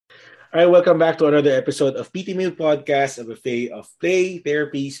All right, welcome back to another episode of PT Meal Podcast, a buffet of play,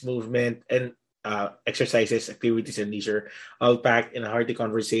 therapies, movement, and exercises, activities, and leisure, all packed in a hearty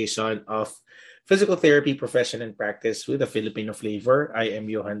conversation of physical therapy, profession, and practice with a Filipino flavor. I am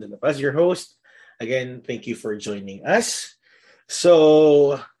Johan de La Paz, your host. Again, thank you for joining us.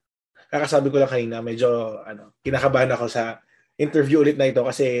 So, kakasabi ko lang kanina, medyo kinakabahan ako sa interview ulit na ito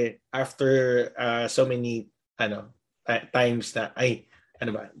kasi after so many times na,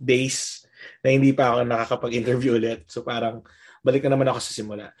 days na hindi pa ako nakakapag-interview ulit. So parang balik na naman ako sa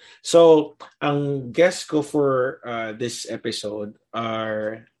simula. So, ang guest ko for this episode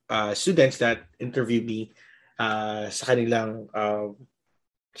are students that interviewed me sa kanilang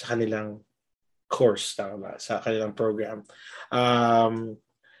course, tama ba? Sa kanilang program.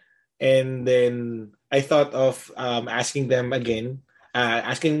 And then I thought of asking them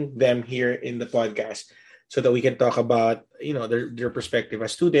here in the podcast so that we can talk about their perspective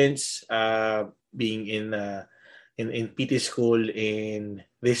as students, being in PT school in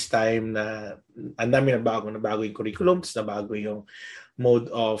this time na ang dami na bago yung curriculums, na bago yung mode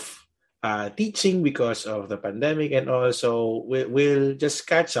of teaching because of the pandemic, and also we'll just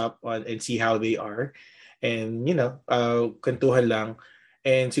catch up on and see how they are, and kwentuhan lang,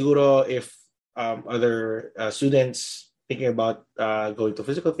 and siguro if other students thinking about going to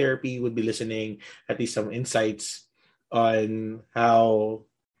physical therapy would be listening, at least some insights on how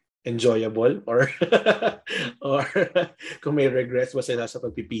enjoyable or or kung may regrets ba sila sa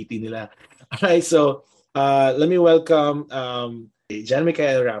pag-PT nila. Alright, so let me welcome Jan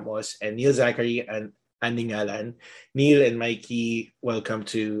Michael Ramos and Neil Zachary and Andy Ngalan. Neil and Mikey, welcome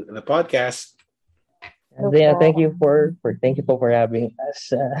to the podcast. Yeah, thank you for having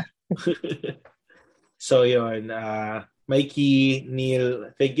us. So yun, Mikey,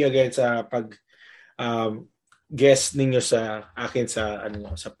 Neil, thank you again sa pag guest ninyo sa akin sa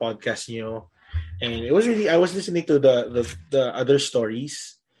podcast niyo. And it was really, I was listening to the other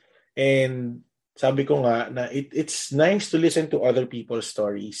stories, and sabi ko nga na it's nice to listen to other people's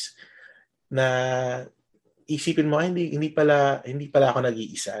stories, na isipin mo hindi pala ako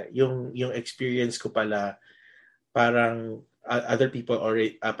nag-iisa. Yung experience ko pala parang other people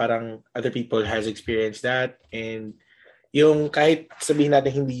already parang other people has experienced that, and yung kahit sabihin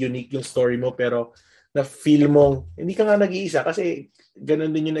natin hindi unique yung story mo, pero na feel mong hindi ka nga nag-iisa kasi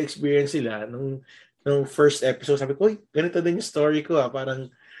ganun din yung na-experience nila nung first episode. Sabi ko, ganito din yung story ko,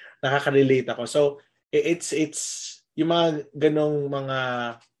 parang nakaka-relate ako. So it's yung mga ganong mga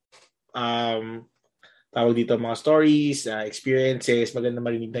tawag dito, mga stories, experiences, maganda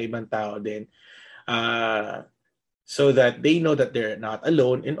marinig ng ibang tao din, so that they know that they're not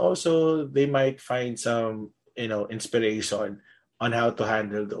alone, and also they might find some inspiration on how to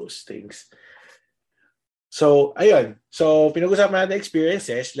handle those things. So, ayun. So, pinag-usapan natin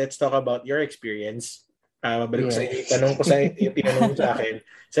experiences. Let's talk about your experience. Mabalik ko sa inyo, tinanong mo sa akin.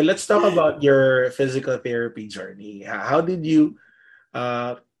 So, let's talk about your physical therapy journey. How did you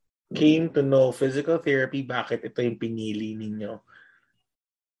came to know physical therapy? Bakit ito yung pinili ninyo?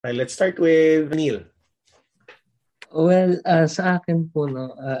 Let's start with Neil. Well, sa akin po,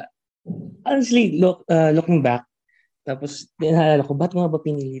 honestly, looking back, tapos naalala ko, ba't mo nga ba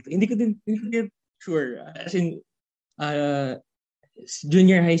pinili ito? Hindi ko din sure. As in,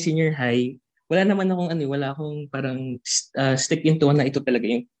 junior high, senior high, wala akong parang stick into one na ito talaga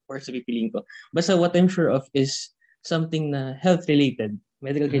yung course na pipiliin ko. Basta what I'm sure of is something na health-related,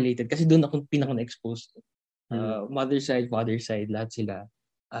 medical-related, kasi doon ako pinaka-na-exposed. Mother side, father side, lahat sila.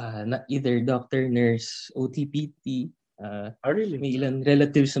 Na either doctor, nurse, OT, PT, really? may ilan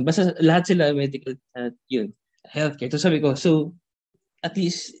relatives. Basta lahat sila medical, yun, healthcare. So sabi ko, so at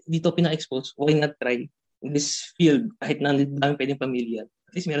least dito pinaka-expose, why not try this field kahit na lang pwedeng pamilya.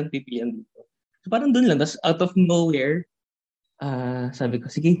 At least meron pipilian dito. So parang doon lang. Tapos out of nowhere, sabi ko,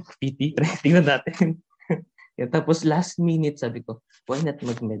 sige, PT, try, tingnan natin. Tapos last minute, sabi ko, why not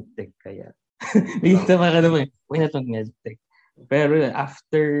mag-medtech kaya? Tama ka naman, why not mag-medtech? Pero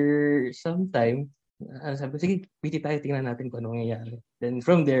after some time, sabi ko, sige, PT tayo, tingnan natin kung ano mangyayari. Then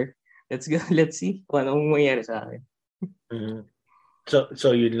from there, let's see kung ano mangyayari sa akin.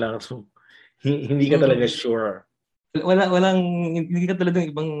 So yun lang. So, hindi ka talaga sure. Hindi ka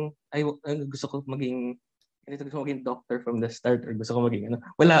talagang ibang, gusto ko maging doctor from the start, or gusto ko maging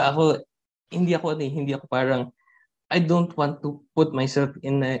hindi ako parang, I don't want to put myself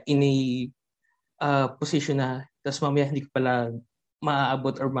in a position na, tapos mamaya hindi ko pala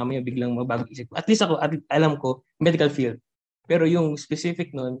maaabot, or mamaya biglang mabago isip ko. At least ako, alam ko, medical field. Pero yung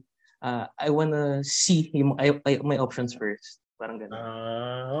specific nun, I wanna see my options first. Parang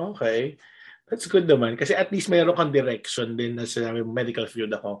gano'n. Okay. That's good naman. Kasi at least mayroon kang direction din na sinabi medical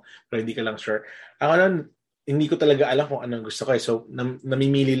field ako. Pero hindi ka lang sure. Ako nun, hindi ko talaga alam kung anong gusto ko. So,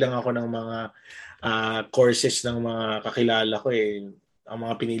 namimili lang ako ng mga courses ng mga kakilala ko eh. Ang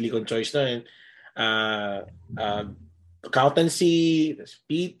mga pinili kong choice na yun. Uh, uh, accountancy,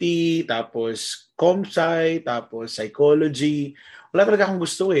 PT, tapos comsci, tapos psychology. Wala talaga akong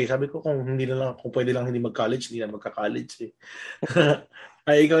gusto eh. Sabi ko kung pwede lang hindi mag-college, hindi na magka-college eh.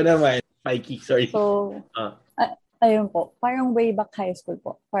 Ay, ikaw naman. Mikey, sorry. So, ayun po, parang way back high school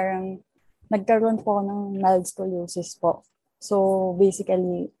po, parang nagkaroon po ako ng mild scoliosis po. So,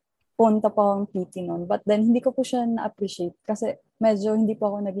 basically, punta po akong PT noon. But then, hindi ko po siya na-appreciate kasi medyo hindi po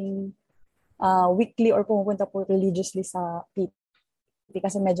ako naging weekly or pumupunta po religiously sa PT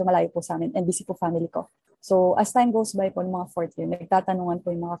kasi medyo malayo po sa amin and busy po family ko. So, as time goes by po, mga fourth year, nagtatanungan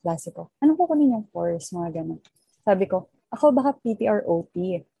po yung mga klase ko, ano po kunin yung course, mga ganun. Sabi ko, ako baka PT or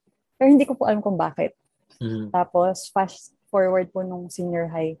OT. Pero hindi ko po alam kung bakit. Tapos, fast forward po nung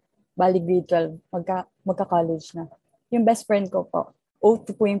senior high, bali grade 12, magka-college na. Yung best friend ko po,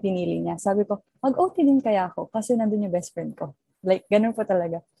 OT po yung pinili niya. Sabi ko, mag-OT din kaya ako kasi nandun yung best friend ko. Like, ganun po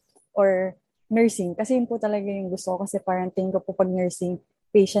talaga. Or nursing, kasi yun po talaga yung gusto ko kasi parang tingin ko po pag nursing,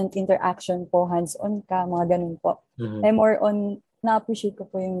 patient interaction po, hands-on ka, mga ganun po. I'm more on, na-appreciate ko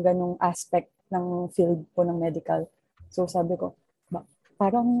po yung ganung aspect ng field po ng medical. So sabi ko,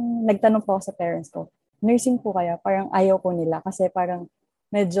 parang nagtanong po ako sa parents ko, nursing po kaya? Parang ayaw po nila kasi parang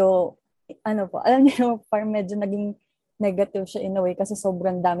medyo, alam niyo, parang medyo naging negative siya in a way kasi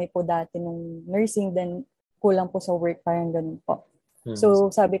sobrang dami po dati nung nursing, then kulang po sa work, parang ganun po. So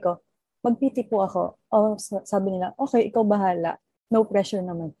sabi ko, mag-PT po ako. Sabi nila, okay, ikaw bahala. No pressure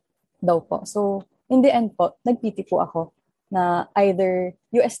naman daw po. So in the end po, nag-PT po ako na either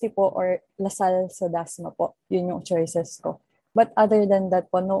UST po or Lasal sa Dasma po. Yun yung choices ko. But other than that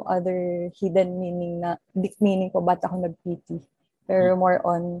po, no other hidden meaning na deep meaning po ba't ako nag-PT. Pero more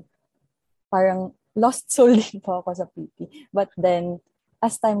on, parang lost soul din po ako sa PT. But then,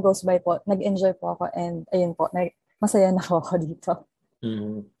 as time goes by po, nag-enjoy po ako and ayun po, masaya na po ako dito.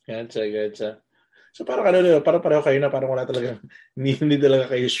 Gotcha. So parang parang pareho kayo na parang wala talaga, hindi talaga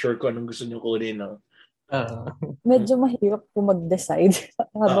kayo sure kung anong gusto nyo kunin, no? Medyo mahirap po mag-decide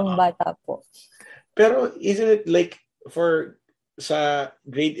habang bata po. Pero isn't it like sa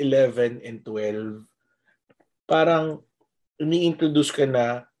grade 11 and 12, parang ini-introduce ka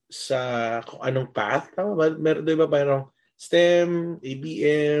na sa kung anong path? Tama ba? Meron, di ba parang STEM,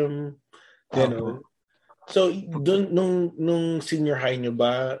 ABM, gano'n. So, dun, nung senior high nyo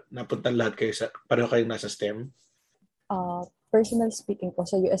ba, napunta lahat kayo pareho kayong nasa STEM? Personal speaking po,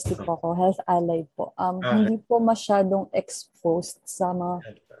 sa UST po ako, health allied po. Hindi po masyadong exposed sa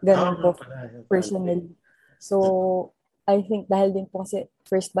mga ganun po personally. So, I think dahil din po kasi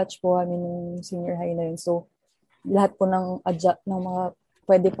first batch po kami nung senior high na yun. So, lahat po ng mga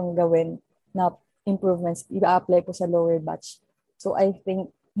pwede pang gawin na improvements, i-apply po sa lower batch. So, I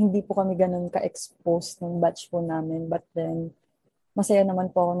think hindi po kami ganun ka-exposed ng batch po namin. But then, masaya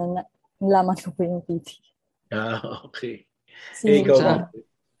naman po ako na nalaman ko po yung PT. Okay.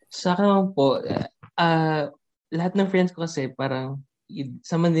 Sa akin po, lahat ng friends ko kasi parang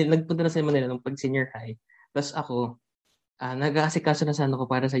sa Manila, nagpunta na sa Manila nung pag senior high. Tapos ako, nag-aasikaso na sana ako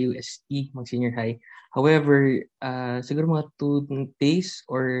para sa UST, mag senior high. However, siguro mga 2 days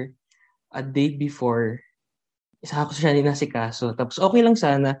or a day before, isa ako siya ninasikaso. Tapos okay lang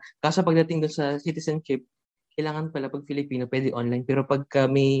sana. Kaso pagdating doon sa citizenship, kailangan pala pag Filipino, pwede online. Pero pagka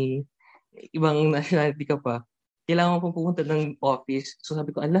may ibang nationality ka pa, kailangan ko pupunta ng office. So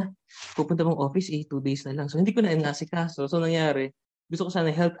sabi ko, pupunta mong office, 2 days na lang. So hindi ko na nasikaso. So nangyari, gusto ko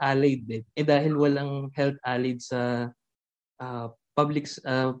sana health allied din. Dahil walang health allied sa public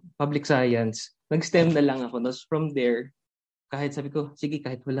science, nag-STEM na lang ako. Tapos from there, kahit sabi ko, sige,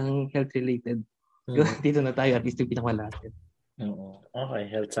 kahit walang health related, dito na tayo, at least yung pinakamalapit. Okay,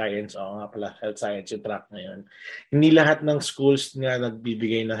 health science. Oo nga pala, health science yung track ngayon. Hindi lahat ng schools nga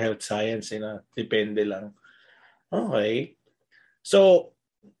nagbibigay ng health science, na depende lang. Okay. So,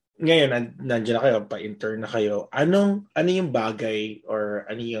 ngayon, nandiyan na kayo, pa-intern na kayo. Ano yung bagay or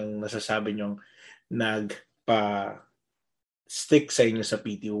ano yung nasasabi nyong nagpa-stick sa inyo sa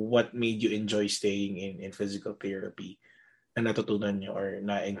PT? What made you enjoy staying in physical therapy na natutunan nyo or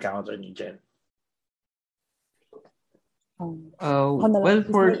na-encounter nyo dyan? For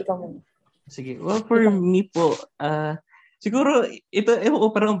me po, siguro ito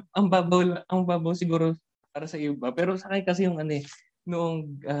parang ang babaw siguro para sa iba, pero sa akin kasi yung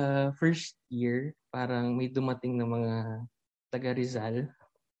noong first year parang may dumating na mga taga Rizal,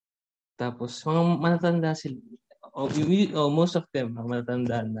 tapos mga matatanda sila, most of them mga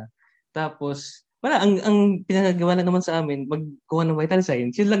matatanda na, Tapos, wala, ang pinagagawa lang naman sa amin, magkuha ng vital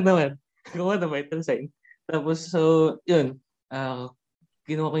signs. Yun lang naman. Gawa ng vital signs. Tapos, so, yun.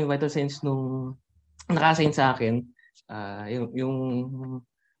 Ginawa ko yung vital signs nung naka-assign sa akin. Uh,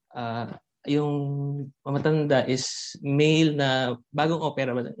 yung mamatanda is male na bagong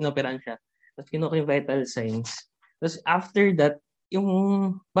opera, inoperahan siya. Tapos kinuha ko yung vital signs. Tapos after that, yung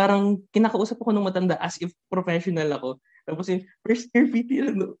parang kinakausap ako ng matanda as if professional ako. Tapos yung first year PT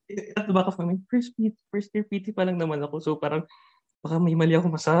lang, at the back of my mind, first year PT pa lang naman ako. So parang baka may mali ako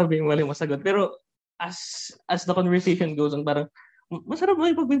masabi, mali masagot. Pero as the conversation goes on, parang masarap mo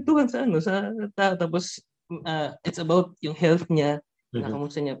ipagpintuhan sa tapos it's about yung health niya,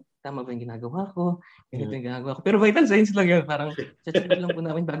 nakamusta niya, tama ba yung ginagawa ko, ganito yung ginagawa ko. Pero vital signs lang yun, parang chat lang po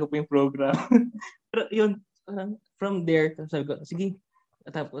namin bago po yung program. Pero yun, from there, sabi ko, sige,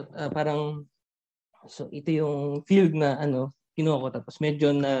 tapos parang, so ito yung field na kinuha ko, tapos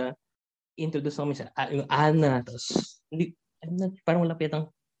medyo na introduce kami sa yung Ana, tapos parang wala pa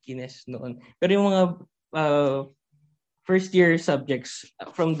yatang kines noon. Pero yung mga first year subjects,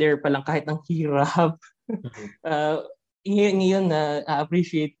 from there pa lang kahit ang hirap, ngayon na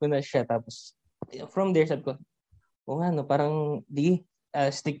appreciate ko na siya. Tapos from there sabi ko, parang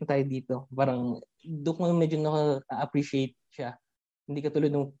stick na tayo dito. Parang doon ko medyo na-appreciate siya. Hindi katulad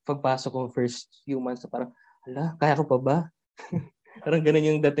nung pagpasok ko first few months, parang, kaya ko pa ba? Parang ganun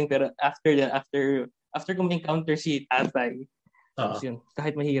yung dating. Pero after ko ma-encounter si tatay, tapos yun,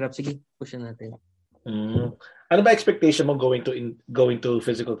 kahit mahirap, sige, push natin. Ano ba expectation mo going to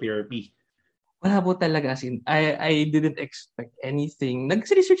physical therapy? Wala po talaga. I didn't expect anything.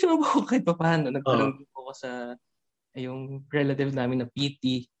 Nag-research naman ako kahit pa paano. Nagtanong po ako sa yung relative namin na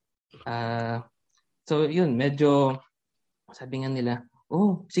PT. So yun, medyo sabi nga nila,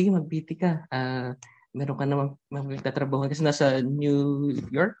 sige, mag-PT ka. Meron ka naman magtatrabaho kasi nasa New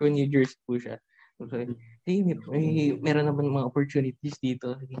York o New Jersey po siya. So, meron naman mga opportunities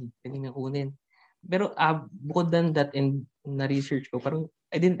dito. Pwede nga kunin. Pero bukod than that and na-research ko, parang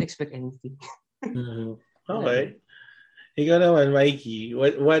I didn't expect anything. Okay. Ikaw naman, Mikey,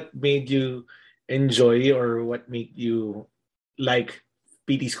 what made you enjoy or what made you like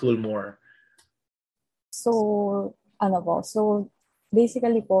PT school more? So,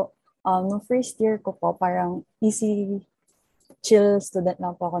 basically po, no first year ko po, parang easy, chill student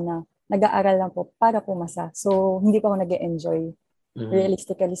lang po ako na nag-aaral lang po para pumasa. So, hindi pa ako nag-enjoy,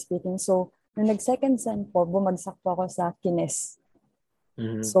 realistically speaking. So, nung nag-second sem po, bumagsak po ako sa kines.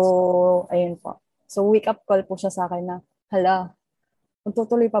 So, ayun po. So, wake-up call po siya sa akin na,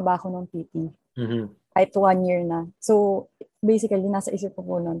 magtutuloy pa ba ako ng PT? Kahit 1 year na. So, basically, nasa isip ko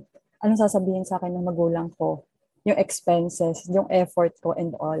po nun, anong sasabihin sa akin ng magulang ko? Yung expenses, yung effort ko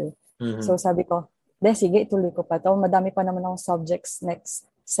and all. So, sabi ko, sige, ituloy ko pa to. Madami pa naman akong subjects next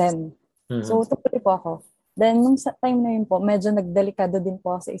sem. So, tuloy po ako. Then, nung time na yun po, medyo nagdelikado din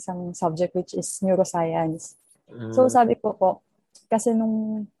po sa isang subject which is neuroscience. So, sabi ko po, kasi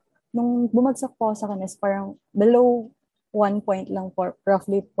nung bumagsak po sa kanis, parang below 1 point lang po,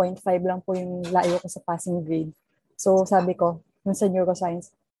 roughly 0.5 lang po yung layo ko sa passing grade. So, sabi ko, nung sa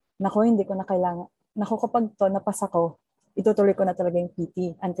neuroscience, hindi ko na kailangan. Kapag to, napasa ko, itutuloy ko na talaga yung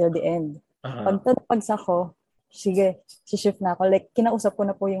PT until the end. Pag napagsak ko, sige, shift na ako. Like, kinausap ko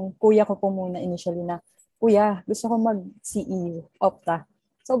na po yung kuya ko po muna initially na, kuya, gusto ko mag-CEU, Opta.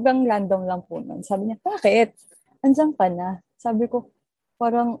 Sobrang random lang po nun. Sabi niya, bakit? Andiyan ka na. Sabi ko,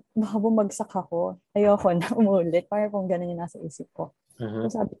 parang baka bumagsak ako. Ayoko na umulit. Parang kung ganun yung nasa isip ko. So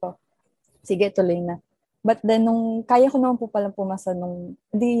sabi ko, sige, tuloy na. But then, nung kaya ko naman po palang pumasa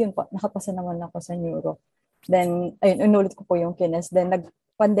hindi yun po, nakapasa naman ako sa neuro. Then, ayun, inulit ko po yung kines. Then,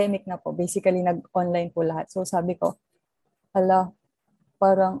 nag-pandemic na po. Basically, nag-online po lahat. So sabi ko,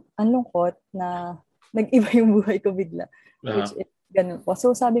 parang anlungkot na nag-iba yung buhay ko bigla. Which is ganun po.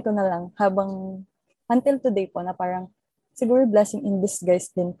 So sabi ko na lang, until today po na parang siguro blessing in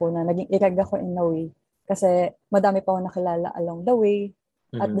disguise din po na naging irag ako in a way. Kasi madami pa akong nakilala along the way.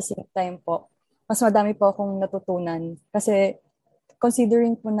 At the same time po, mas madami po akong natutunan. Kasi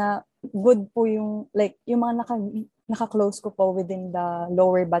considering po na good po yung mga naka-close ko po within the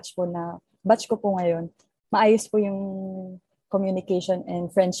lower batch ko po ngayon, maayos po yung communication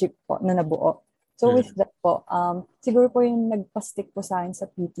and friendship po na nabuo. So with that po, siguro po yung nagpa-stick po sa akin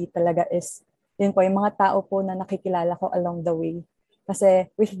sa PT talaga is, yun po, yung mga tao po na nakikilala ko along the way. Kasi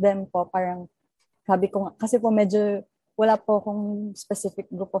with them po, parang, sabi ko nga, kasi po medyo, wala po akong specific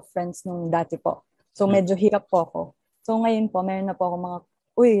group of friends nung dati po. So medyo hirap po ako. So ngayon po, meron na po ako mga,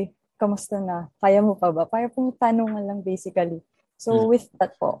 kamusta na? Kaya mo pa ba? Parang pong tanungan lang basically. So with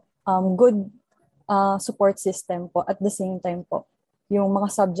that po, good support system po. At the same time po, yung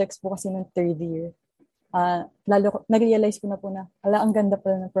mga subjects po kasi ng third year, lalo na-realize ko na po na, ang ganda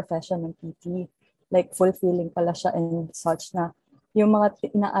pala ng profession ng PT. Like, fulfilling pala siya and such na yung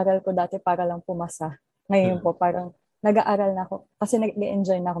mga inaaral ko dati para lang pumasa. Ngayon po, parang nag-aaral na ako kasi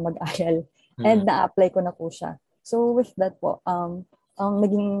nag-enjoy na ako mag-aral and na-apply ko na po siya. So, with that po, ang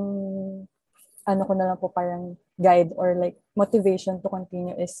naging ko na lang po parang guide or like motivation to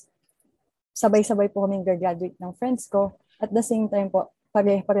continue is sabay-sabay po kami graduate ng friends ko. At the same time po,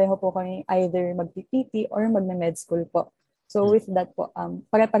 pareho po kami either mag-PPT or mag-med school po. So with that po,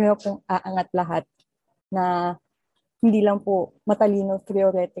 pare-pareho pong aangat lahat na hindi lang po matalino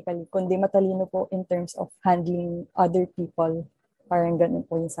theoretically, kundi matalino po in terms of handling other people. Parang ganun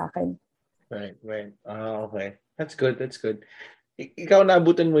po yung sa akin. Right. Okay. That's good. Ikaw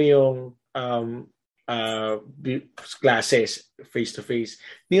naabutan mo yung classes face-to-face.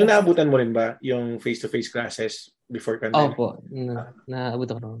 Neil, naabutan mo rin ba yung face-to-face classes before pandemic? Opo.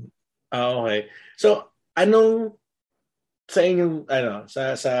 Naabutan ko rin. Okay. So, anong sa inyong,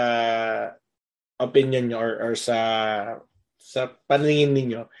 sa opinion nyo or sa paningin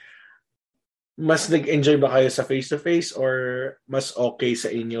ninyo, mas nag-enjoy ba kayo sa face-to-face or mas okay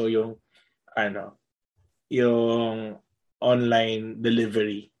sa inyo yung yung online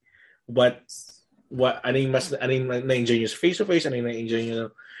delivery? Ano yung na-enjoy nyo sa face-to-face? Ano yung na-enjoy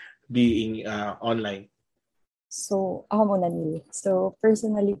nyo being online? So, ako muna, Neil. So,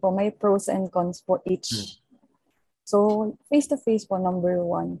 personally po, may pros and cons po each. So, face-to-face po, number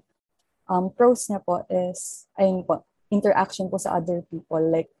 1. Pros niya po is, ayun po, interaction po sa other people.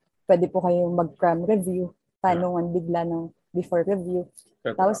 Like, pwede po kayong mag-cram review, tanungan bigla ng before review.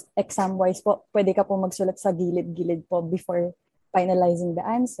 Tapos, exam-wise po, pwede ka po magsulat sa gilid-gilid po before finalizing the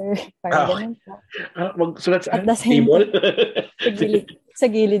answer. Parang ganun po. Magsulat sa table? sa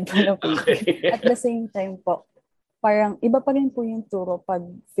gilid po ng paper. Okay. At the same time po, parang iba pa rin po yung turo pag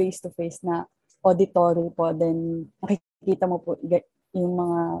face-to-face na auditory po. Then, nakikita mo po yung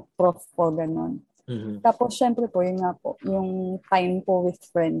mga prof po, ganun. Mm-hmm. Tapos, syempre po, yun nga po, yung time po with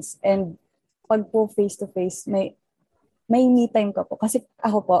friends. And pag po face-to-face, may me time ka po. Kasi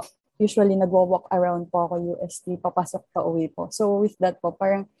ako po, usually nagwo-walk around po ako UST, papasok pa uwi po. So, with that po,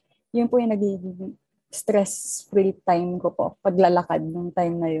 parang yun po yung nagiging stress-free time ko po, paglalakad ng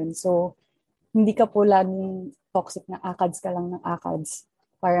time na yun. So, hindi ka po laging toxic na akads ka lang ng akads.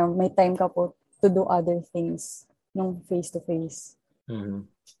 Parang may time ka po to do other things nung face-to-face. Mm-hmm.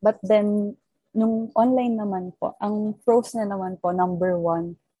 But then, nung online naman po, ang pros na naman po, number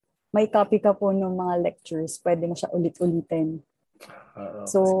 1, may copy ka po ng mga lectures, pwede mo siya ulit-ulitin.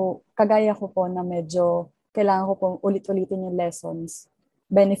 So, kagaya ko po na medyo kailangan ko pong ulit-ulitin yung lessons.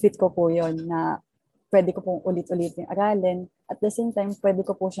 Benefit ko po yon na pwede ko pong ulit-ulitin aralin. At the same time, pwede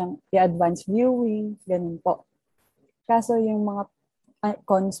ko po siyang i-advance viewing, ganun po. Kaso yung mga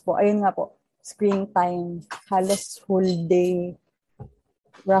cons po, ayun nga po, screen time, halos whole day.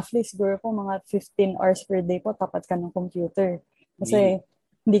 Roughly, siguro po mga 15 hours per day po, tapat ka ng computer. Kasi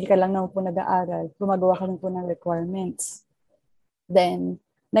hindi ka lang naman po nag-aaral, gumagawa ka lang po ng requirements. Then,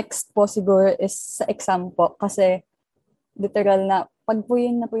 next po siguro is sa exam po. Kasi, literal na, pag po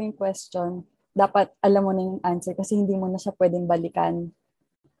yun na po yung question, dapat alam mo na yung answer kasi hindi mo na siya pwedeng balikan.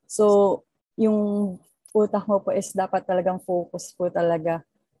 So, yung utak mo po is dapat talagang focus po talaga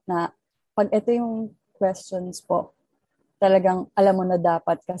na pag ito yung questions po, talagang alam mo na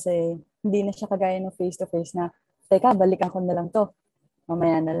dapat kasi hindi na siya kagaya ng face-to-face na, teka, balikan ko na lang to.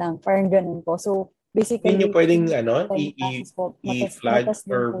 Mamaya na lang. Parang ganun po. So, basically, hindi nyo pwedeng i-flag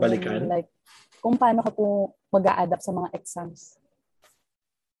or balikan? Like, kung paano ka po mag-a-adapt sa mga exams.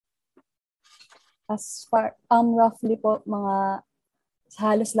 As far, roughly po,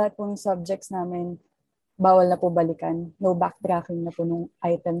 halos lahat po ng subjects namin, bawal na po balikan. No backtracking na po nung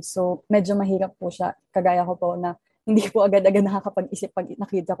items. So, medyo mahirap po siya. Kagaya ko po na hindi po agad-agad nakakapag-isip pag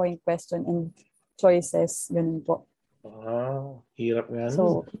nakita ko yung question and choices. Ganun po. Hirap nga.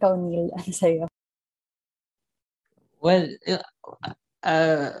 So, ikaw, Neil, ano sa'yo? Well,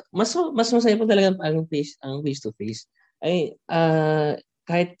 mas masaya po talaga ang face-to-face. Ay,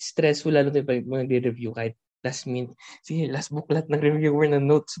 kahit stressful, lalo na pag mag-review, kahit last minute, sige, last buklat ng reviewer ng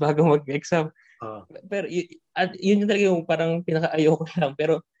notes bago mag-exam. Pero yun talaga yung parang pinaka-ayoko lang.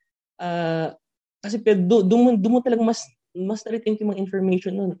 Pero, kasi doon mo talaga mas na-retain yung mga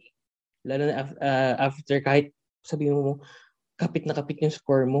information nun. Lalo na after, kahit sabihin mo, kapit na kapit yung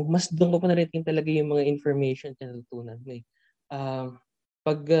score mo, mas doon ko pa na-retain talaga yung mga information na natutunan mo.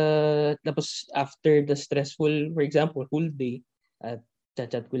 Tapos after the stressful, for example, whole day, at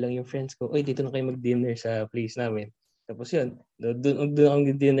chat ko lang yung friends ko, oy, dito na kayo mag-dinner sa place namin. Tapos yun, doon ang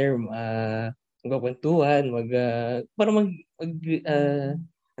dinner, magkwentuhan, para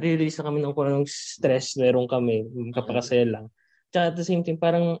release na kami ng kung anong stress meron kami, kapakasaya lang. Tsaka at the same time,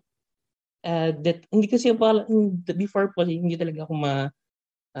 parang that hindi kasi before po hindi talaga ako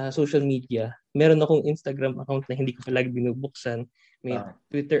social media. Meron akong Instagram account na hindi ko palagi binubuksan. May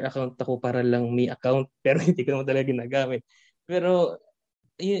Twitter account ako para lang may account pero hindi ko naman talaga ginagamit. Pero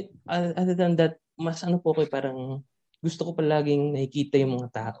other than that, mas po ko parang gusto ko palaging nakikita yung mga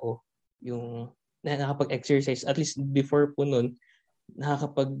tao, yung nakakapag-exercise. At least before po nun,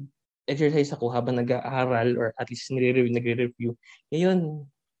 nakakapag-exercise ako habang nag-aaral or at least nagre-review. Ngayon,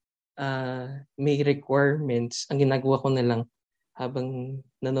 may requirements. Ang ginagawa ko na lang habang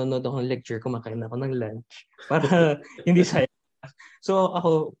nanonood ako ng lecture, kumakain ako ng lunch para hindi sayang. So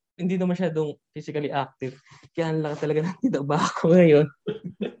ako, hindi na masyadong physically active. Kaya ang laki talaga ng titaba ako ngayon.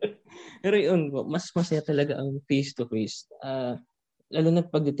 Pero yun, mas masaya talaga ang face-to-face. Lalo na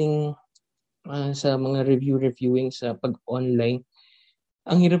pagdating sa mga reviewing sa pag-online.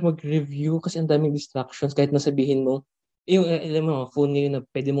 Ang hirap mag-review kasi ang daming distractions kahit nasabihin mo, yung alam mo, phone ngayon na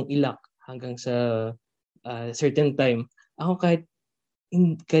pwede mong i-lock hanggang sa certain time. Ako kahit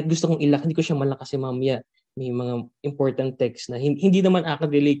gusto kong i-lock, hindi ko siya malakas kasi mamaya may mga important text na hindi naman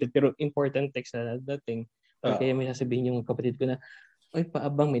related pero important text na dating. Or kaya may sasabihin yung kapatid ko na, "Oy,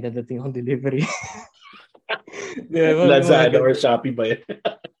 paabang, may dadating akong delivery." Lazada or Shopee ba yan?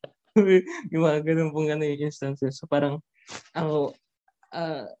 Yung mga ganun pong instances. So parang ako,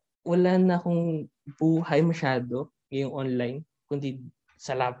 wala na akong buhay masyado ngayong online, kundi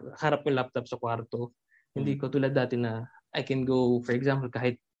sa harap ng laptop sa kwarto. Hindi ko tulad dati na I can go, for example,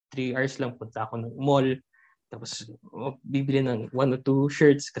 kahit 3 hours lang punta ako ng mall, tapos bibili ng 1 or 2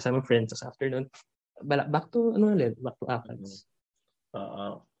 shirts kasama friends sa afternoon. Back to ACADS.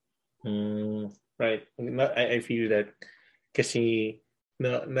 Right. I feel that. Kasi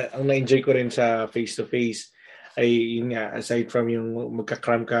ang na-enjoy ko rin sa face-to-face ay yun nga, aside from yung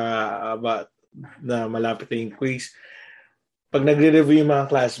magka-cram ka na malapit na yung quiz, pag nagre-review yung mga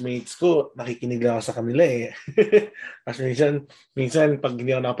classmates ko, nakikinig lang ako sa kanila eh. Kasi minsan pag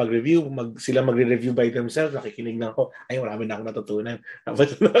hindi ako nakapag-review, sila magre-review by themselves, nakikinig na ako, ay marami na ako natutunan.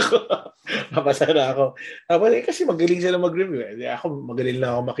 Napasa na ako. Kasi magaling sila mag-review. Ako, magaling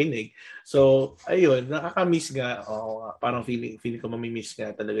na ako makinig. So, ayun, nakaka-miss nga. Parang feeling ko mamimiss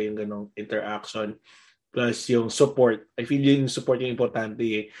nga talaga yung ganong interaction. Plus yung support. I feel yung support yung importante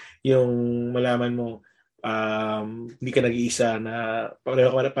eh. Yung malaman mo, hindi ka nag-iisa na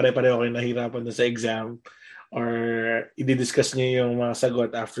pare-pareho kayo nahirapan sa exam or i-discuss niyo yung mga sagot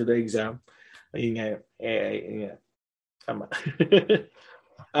after the exam. Ayun nga. Tama.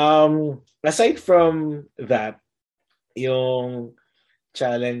 Aside from that, yung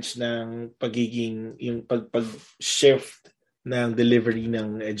challenge ng yung pag-shift ng delivery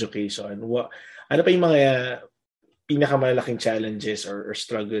ng education, ano pa yung mga pinakamalaking challenges or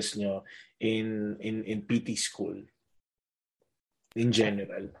struggles nyo in PT school in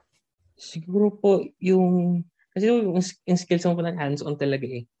general? Siguro po kasi yung skills mo po ng hands-on talaga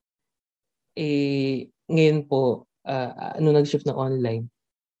eh. Ngayon po, nag-shift na online,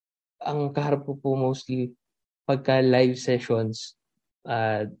 ang kaharap po mostly pagka live sessions,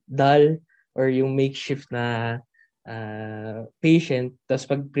 dull or yung makeshift na patient, tapos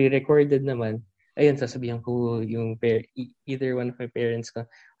pag pre-recorded naman, ayun, sasabihan ko yung either one of my parents ko,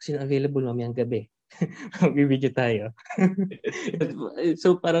 sino available mamayang gabi. Magbibideo tayo.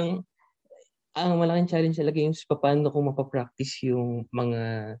 So parang, ang malaking challenge talaga yung paano ko mapapractice yung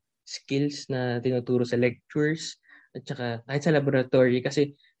mga skills na tinuturo sa lectures at saka kahit sa laboratory.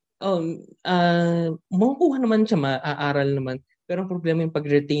 Kasi, makukuha naman siya, maaaral naman. Pero ang problema yung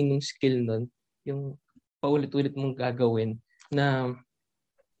pag-retain ng skill nun, yung paulit-ulit mong gagawin na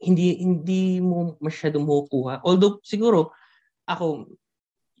hindi mo masyadong makukuha. Although siguro ako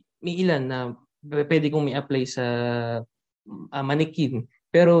may ilan na pwede kong may apply sa manikin.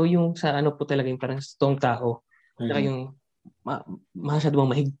 Pero yung sa po talaga yung parang stong tao. Saka yung masyado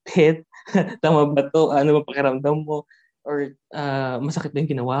bang mahigpit? Tama ba to? Ano ba pakiramdam mo? Or masakit na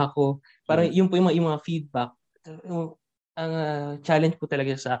yung ginawa ko? Parang yung po yung mga feedback. Ang challenge po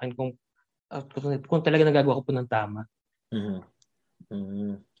talaga sa akin kung talaga nagagawa ko po ng tama.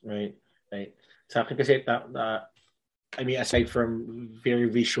 Right. Sa akin kasi, I mean, aside from very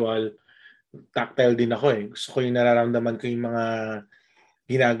visual, tactile din ako eh. Gusto ko yung nararamdaman ko yung mga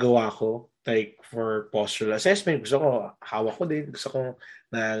ginagawa ko. Like, for postural assessment, gusto ko, hawak ko din. Gusto ko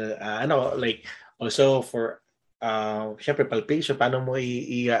like, also for, syempre, palpation. Paano mo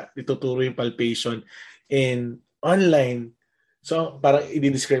ituturo yung palpation in online? So, parang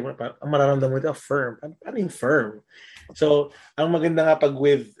i-describe mo, ang mararamdaman mo ito, firm. Paano yung firm? So, ang maganda nga pag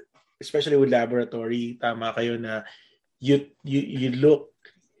with especially with laboratory, tama kayo na you look,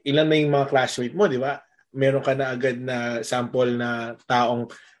 ilan na yung mga classmate mo, di ba? Meron ka na agad na sample na taong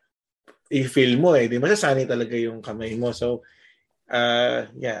i-fill mo di masasanay talaga yung kamay mo. So,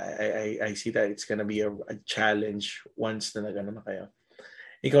 yeah, I see that it's gonna be a challenge once na nagano na kayo.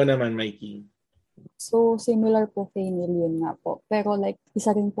 Ikaw naman, Mikey. So, similar po kay Neil yun nga po. Pero like,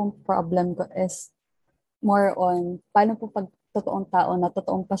 isa rin pong problem ko is more on, paano po pag totoong tao na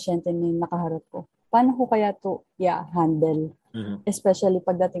totoong pasyente na yung nakaharap ko? Paano ko kaya to handle? Mm-hmm. Especially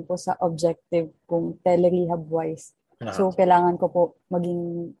pagdating po sa objective kung tele-rehab-wise. So, kailangan ko po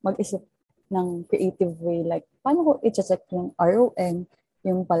mag-isip ng creative way. Like, paano ko i-check yung ROM,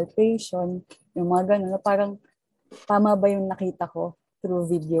 yung palpation, yung mga ganun. Parang, tama ba yung nakita ko through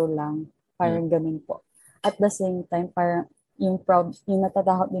video lang? Parang ganun po. At the same time, parang yung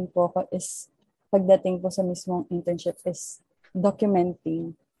natatakot din po ako is pagdating po sa mismong internship is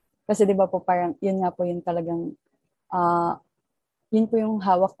documenting. Kasi di ba po parang yun nga po yung talagang yun po yung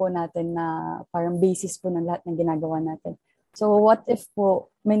hawak po natin na parang basis po ng lahat ng ginagawa natin. So what if po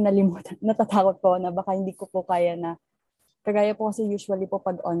may nalimutan, natatakot po na baka hindi ko po kaya na, kagaya po kasi usually po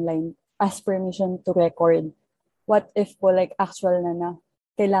pag online, ask permission to record. What if po like actual na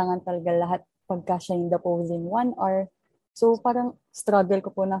kailangan talaga lahat pagkasya yung the pose in 1 hour. So parang struggle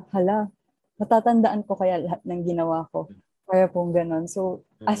ko po na, matatandaan ko kaya lahat ng ginawa ko. Kaya po ganon. So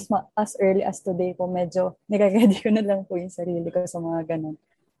as early as today po, medyo nire-ready ko na lang po yung sarili ko sa mga ganon.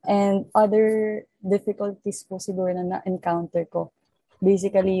 And other difficulties po siguro na na-encounter ko,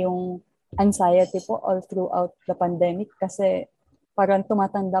 basically yung anxiety po all throughout the pandemic kasi parang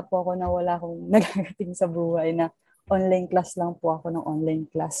tumatanda po ako na wala akong nagagating sa buhay na online class lang po ako ng online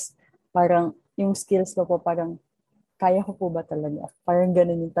class. Parang yung skills ko po parang kaya ko po ba talaga? Parang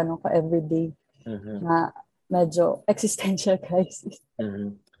ganun yung tanong ko everyday na medyo existential crisis.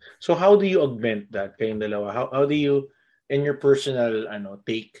 So how do you augment that kayong dalawa? How do you, in your personal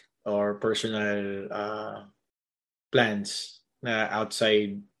take or personal plans na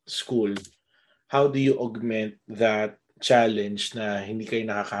outside school, how do you augment that challenge na hindi kayo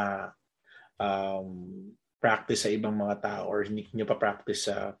nakaka practice sa ibang mga tao or hindi nyo pa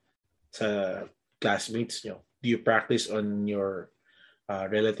practice sa classmates nyo? Do you practice on your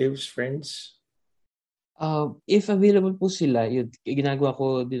relatives, friends? If available po sila, yun, ginagawa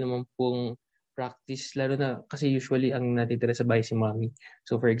ko din naman pong practice, lalo na kasi usually ang natitira sa bahay si mommy.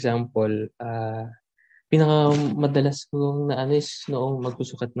 So for example, pinakamadalas ko na is noong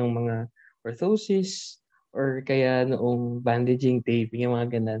magsusukat ng mga orthosis or kaya noong bandaging, taping, yung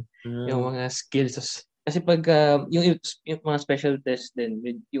mga ganun. Yung mga skills. Kasi pag yung mga special test din,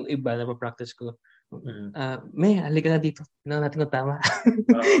 yung iba na pa-practice ko, may, halika na dito. Tingnan natin kung tama.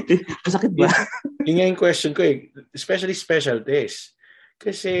 Masakit ba? Yun nga yung question ko especially special test.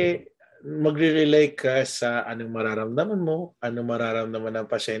 Kasi magre-rely ka sa anong mararamdaman mo, anong mararamdaman ng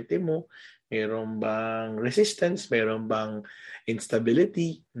pasyente mo, meron bang resistance, meron bang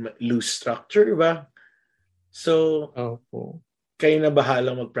instability, loose structure ba? So, kayo na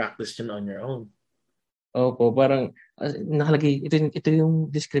bahalang mag-practice yun on your own. Opo, parang nakalagay, ito yung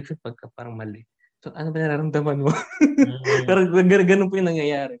description pagka parang mali. So, ano ba nararamdaman mo? Parang ganun po yung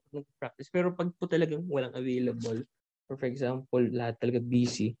nangyayari pag nag-practice. Pero pag po talagang walang available, or for example, lahat talaga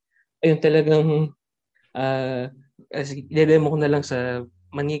busy, ayun talagang i-demo ko na lang sa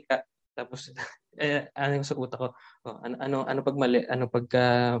manika. Tapos, ano sa utak ko, ano pag mali, ano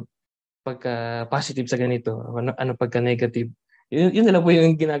pagka positive sa ganito, ano pagka negative. Yun na lang po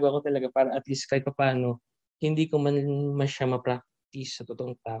yung ginagawa ko talaga para at least kahit paano, hindi ko man siya ma-practice sa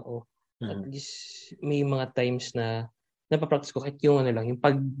totoong tao. At least may mga times na napapractice ko kahit yung yung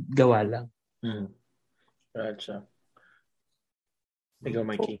paggawa lang. Gotcha. Ikaw,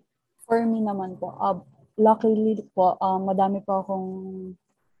 Mikey. For me naman po, luckily po, madami po akong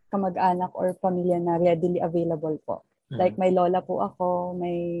kamag-anak or pamilya na readily available po. Like may lola po ako,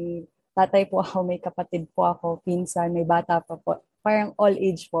 may tatay po ako, may kapatid po ako, pinsan, may bata pa po. Parang all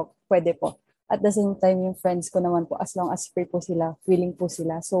age po, pwede po. At the same time, yung friends ko naman po, as long as free po sila, willing po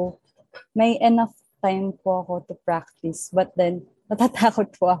sila. So, may enough time po ako to practice. But then,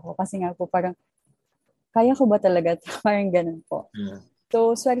 natatakot po ako kasi nga po parang, kaya ko ba talaga? Parang ganun po.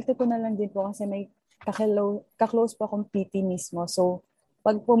 So, swerte ko na lang din po kasi may kaklose po akong PT mismo. So,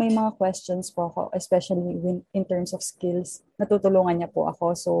 pag po may mga questions po ako, especially in terms of skills, natutulungan niya po ako.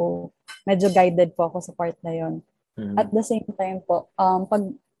 So, medyo guided po ako sa part na yon. At the same time po, pag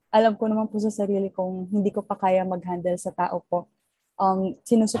alam ko naman po sa sarili kong hindi ko pa kaya mag-handle sa tao po,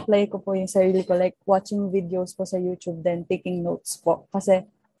 sinusupply ko po yung sarili ko, like watching videos po sa YouTube, then taking notes po. Kasi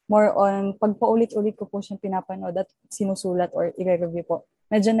more on, pag paulit-ulit ko po siyang pinapanood at sinusulat or i-review po,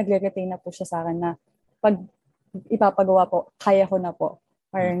 medyo nagre-retain na po siya sa akin na pag ipapagawa po, kaya ko na po.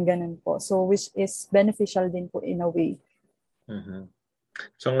 Parang ganun po. So, which is beneficial din po in a way. Mm-hmm.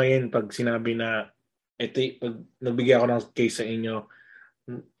 So, ngayon, pag sinabi na, pag nagbigay ako ng case sa inyo,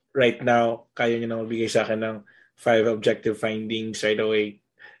 right now, kaya nyo na magbigay sa akin ng 5 objective findings right away.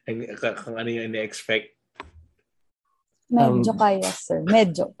 Kung ano yung ini-expect. Medyo kaya, sir.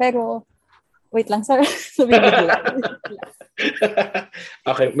 Medyo. Pero, wait lang, sir. Subibigla.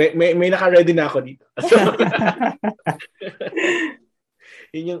 Okay. May naka-ready na ako dito.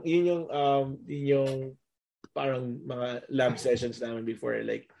 yun yung parang mga lab sessions namin before,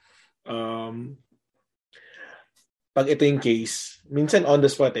 like pag ito yung case, minsan on the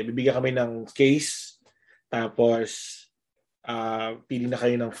spot bibigyan kami ng case, tapos pili na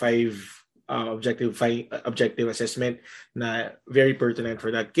kayo ng 5 objective assessment na very pertinent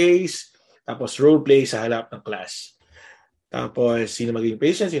for that case, tapos role play sa harap ng class. Tapos, sino magiging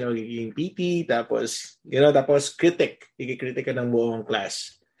patient, sino magiging PT, tapos i-critic ka ng buong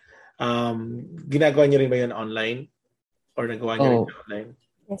class. Ginagawa niyo rin ba yun online? Or nagawa niyo rin online?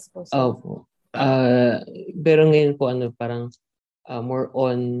 Yes po, sir. Opo. Pero ngayon po, parang more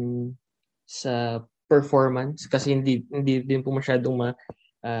on sa performance kasi hindi din po masyadong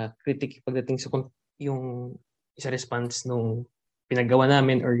critic pagdating sa yung isa response nung pinagawa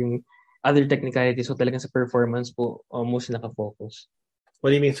namin or yung other technicalities. So talagang sa performance po most naka-focus. What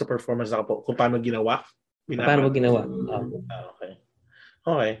do you mean sa performance kung paano ginawa? Paano ginawa? Okay.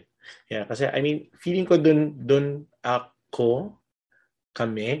 Okay. Yeah, kasi I mean, feeling ko dun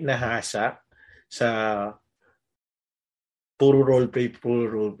kami nahasa sa puro role play.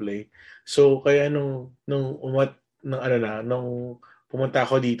 So kaya nung pumunta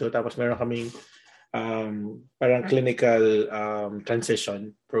ako dito, tapos meron kaming parang clinical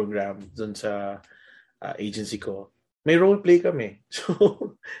transition program dun sa agency ko. May role play kami. So,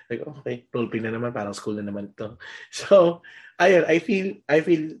 like, okay, role play na naman, parang school na naman to. So, ayun, I feel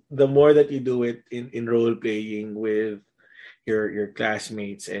the more that you do it in role playing with your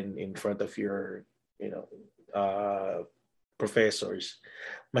classmates and in front of your, professors,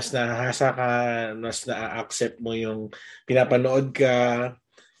 mas nahasa ka, mas na-accept mo yung pinapanood ka,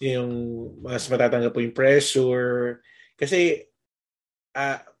 yung mas matatanggap po yung pressure. Kasi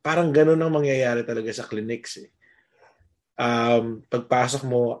parang ganun ang mangyayari talaga sa clinics. Pagpasok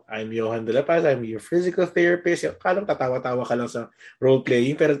mo, I'm Johan de la Paz, I'm your physical therapist. Kalang tatawa-tawa ka lang sa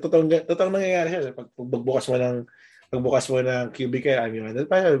role-playing, pero totoong nangyayari siya. Pagbukas mo ng cubicle, I'm Johan de la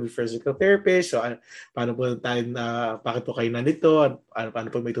Paz, I'm your physical therapist. So, paano po tayo bakit po kayo nandito?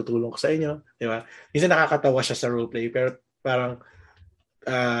 Paano po may tutulong ko sa inyo? Di ba? Minsan nakakatawa siya sa role-play, pero parang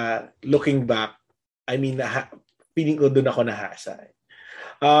looking back, I mean, feeling ko doon ako nahasa.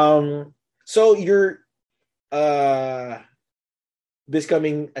 So you're this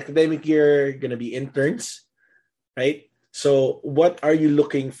coming academic year gonna be interns, right? So what are you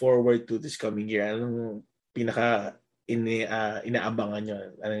looking forward to this coming year? Anong pinaka inaabangan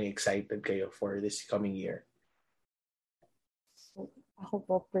nyo? Anong excited kayo for this coming year? So, ako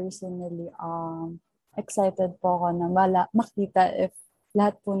po personally, excited po ako na makita if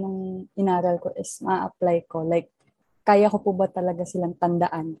lahat po ng inaral ko is ma-apply ko. Like, kaya ko po ba talaga silang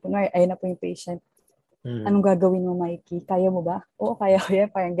tandaan? Kunwari, ayun na po yung patient. Anong gagawin mo, Mikey? Kaya mo ba? Oo, kaya ko yan.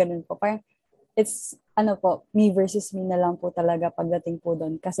 Parang ganun po. Parang, it's, me versus me na lang po talaga pagdating po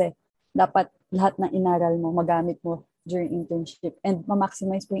doon. Kasi, dapat lahat ng inaral mo, magamit mo during internship. And,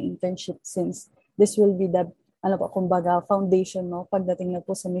 ma-maximize po yung internship since this will be the, kumbaga, foundation mo pagdating na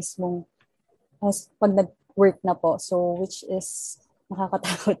po sa mismong, pag nag-work na po. So, which is,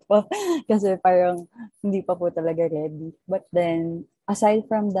 nakakatakot po kasi parang hindi pa po talaga ready. But then, aside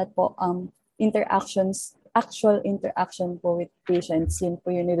from that po, actual interaction po with patients, yun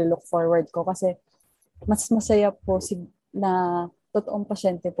po yung nililook forward ko kasi mas masaya po na totoong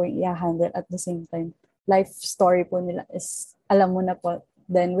pasyente po yung i-handle at the same time. Life story po nila is, alam mo na po.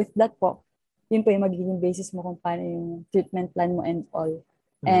 Then with that po, yun po yung magiging basis mo kung paano yung treatment plan mo and all.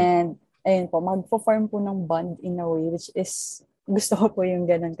 And, ayun po, magpo-form po ng bond in a way, which is, gusto ko po yung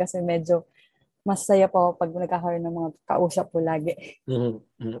ganun kasi medyo masaya po pag nagkakaroon ng mga kausap po lagi.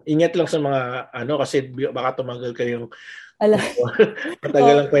 Ingat lang sa mga kasi baka tumagal kayong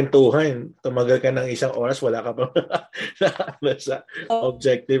matagal ang Oh. kwentuhan. Tumagal ka ng 1 oras, wala ka pa sa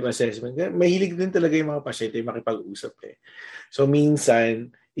objective assessment. Mahilig din talaga yung mga pasyente makipag-usap So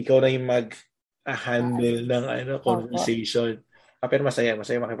minsan, ikaw na yung mag-handle ng conversation. Pero masaya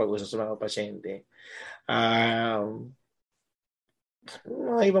makipag-usap sa mga pasyente.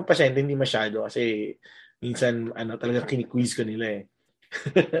 Mga ibang pasyente hindi masyado kasi minsan talagang kini-quiz ko nila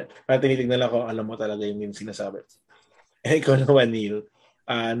Para tinitignan lang kung alam mo talaga yung sinasabi. Ikaw naman, Neil.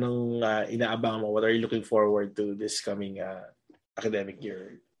 Anong inaabangan mo? What are you looking forward to this coming academic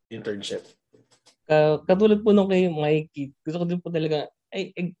year internship? Katulad po nung kay Mikey, gusto ko din po talaga,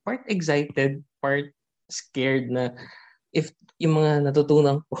 part excited, part scared na if yung mga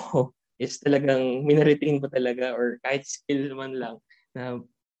natutunan ko is talagang minaretain ko talaga or kahit skill man lang na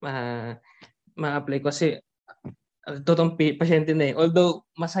ma-apply ko. Kasi totoong pasyente na eh. Although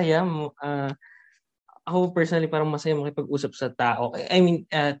masaya, ako personally parang masaya makipag-usap sa tao. I mean,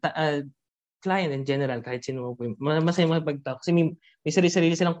 client in general, kahit sino mo po, masaya makipag-talk. Kasi may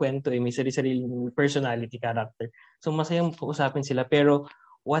sarili-sarili silang kwento eh. May sarili-sarili personality, character. So masaya usapin sila. Pero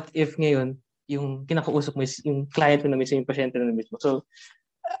what if ngayon, yung kinakausap mo is yung client mo na mismo, yung pasyente na mismo. So,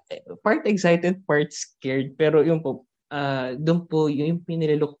 part excited, part scared. Pero yung po, doon po yung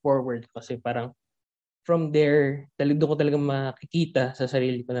pinili-look forward kasi parang from there, doon ko talaga makikita sa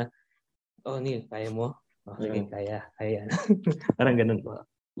sarili ko na, oh, Neil, kaya mo? Oh, sige, kaya. Parang ganun po.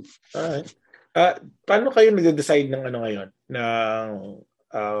 Alright. Paano kayo nag-decide ng ano ngayon? Ng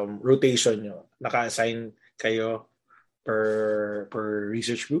rotation nyo? Naka-assign kayo per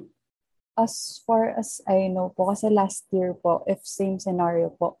research group? As far as I know po, kasi last year po, if same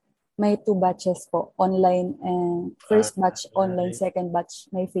scenario po, may 2 batches po, online and first batch online, second batch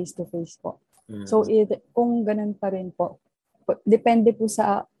may face-to-face po. So, kung ganun pa rin po, depende po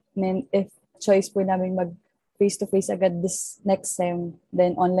sa amin if choice po namin mag face-to-face agad this next sem,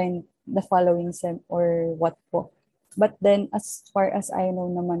 then online the following sem or what po. But then, as far as I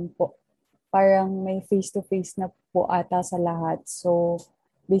know naman po, parang may face-to-face na po ata sa lahat. So,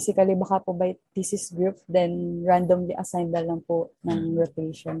 basically, baka po by thesis group, then randomly assigned na lang po ng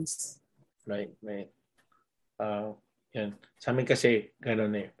rotations. Right. Yan. Sa amin kasi,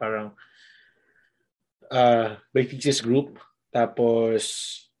 gano'n eh. Parang, by thesis group, tapos,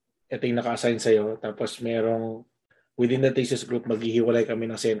 ito yung naka-assign sa'yo, tapos merong, within the thesis group, maghihiwalay kami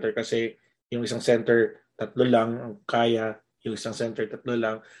ng center kasi yung isang center, 3 lang ang kaya, yung isang center, 3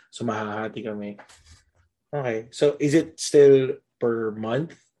 lang, so mahahati kami. Okay. So, is it still per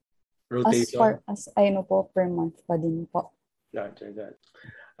month? Rotation? As far as I know po, per month pa din po. Gotcha.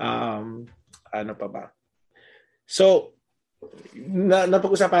 Ano pa ba? So,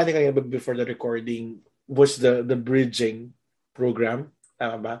 napag-usapan natin kanina before the recording was the bridging program.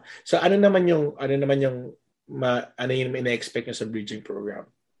 Tama ba? So, ano naman yung ina-expect nyo sa bridging program?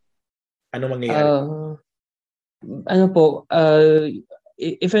 Ano mangyayari? Ano po,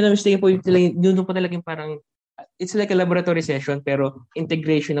 if I'm not mistaken po, yun po talaga yung parang, it's like a laboratory session, pero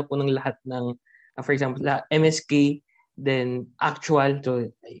integration na po ng lahat ng, for example, MSK, then actual, so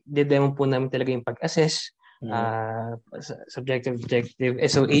demo po namin talaga yung pag-assess, subjective, objective,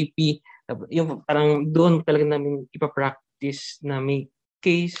 SOAP, yung parang doon talaga namin ipapractice na may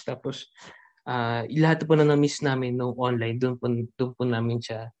case, tapos lahat po na na-miss namin no online, doon po namin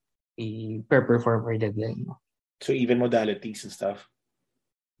siya i-perform or deadline. So even modalities and stuff?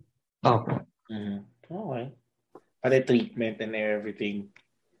 Okay. Okay. Pati treatment and everything.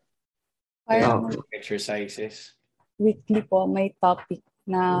 Parang exercises. Weekly po, may topic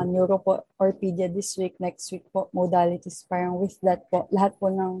na neuro po or pedia this week, next week po, modalities. Parang with that po, lahat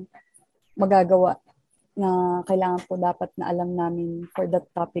po ng magagawa na kailangan po dapat na alam namin for that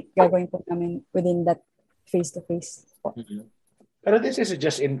topic, gagawin po namin within that face-to-face po. Pero this is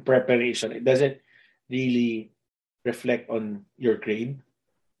just in preparation. It doesn't really reflect on your grade?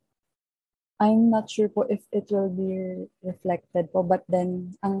 I'm not sure po if it will be reflected po, but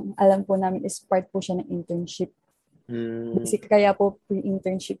then ang alam po namin is part po siya ng internship. Basic, kaya po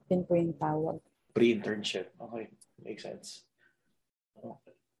pre-internship din po yung tawag. Pre-internship. Okay. Makes sense.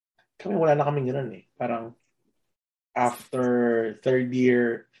 Okay. Kami wala na kami ganoon eh. Parang after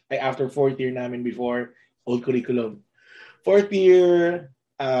fourth year namin before, old curriculum. Fourth year,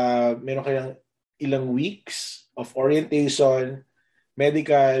 meron kayong ilang weeks of orientation,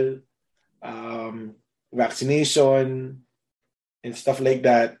 medical, vaccination, and stuff like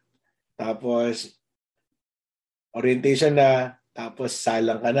that. Tapos, orientation na, tapos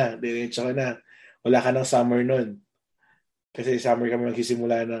salang ka na, diretso ka na. Wala ka ng summer nun. Kasi summer kami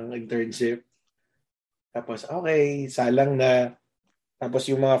magsisimula ng internship. Tapos, okay, salang na. Tapos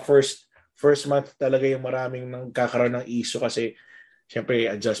yung mga first month talaga yung maraming nagkakaroon ng issue kasi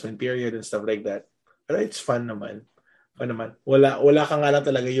syempre adjustment period and stuff like that. Pero it's fun naman. Wala ka nga lang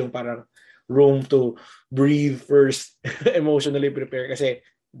talaga yung parang room to breathe first, emotionally prepare kasi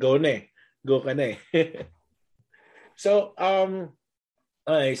go ka na eh. So,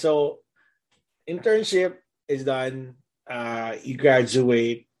 okay, so internship is done, you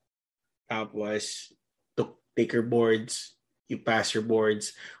graduate, tapos to take your boards, you pass your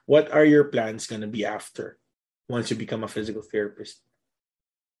boards. What are your plans gonna be after once you become a physical therapist?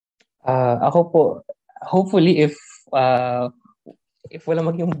 Ako po, hopefully if wala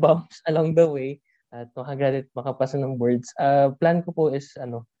maging bumps along the way at makagraduate, makapasa ng boards, plan ko po is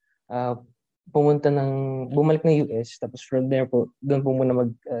uh, bumalik ng US, tapos from there po, doon po muna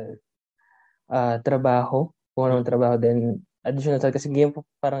trabaho, kung ano trabaho, then additional kasi ngayon po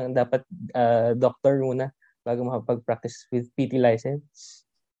parang dapat doctor muna bago makapag-practice with PT license.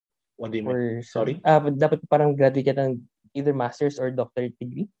 What do you mean? Sorry? Dapat parang graduate ka ng either master's or doctorate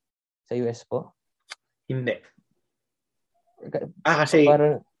degree sa US po. Hindi. Kasi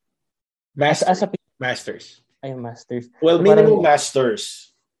parang masters. Ay, masters. Well, so minimum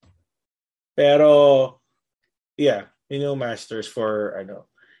masters. Pero, yeah, minimum masters for,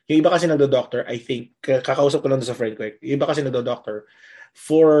 yung iba kasi nagdo-doctor, I think, kakausap ko lang sa friend ko, yung iba kasi nagdo-doctor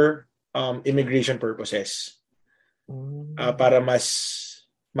for immigration purposes. Para mas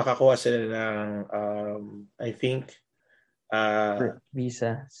makakuha sila ng, I think,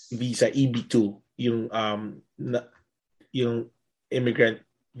 visa EB2, yung immigrant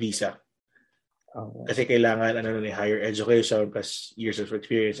visa. Kasi kailangan higher education plus years of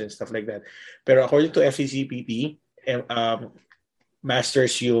experience and stuff like that. Pero according to FCCPT,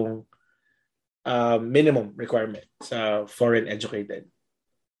 masters yung minimum requirement sa foreign educated.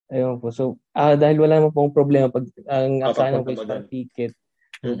 Ayun po. So, dahil wala naman pong problema pag ang asahan ko is pang ticket.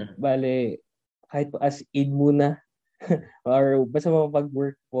 So, bale, kahit as aid muna or basta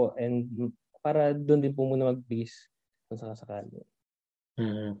mapag-work po and para doon din po muna mag-base kung sakasakali.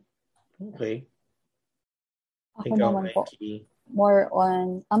 Okay. Ako naman po, more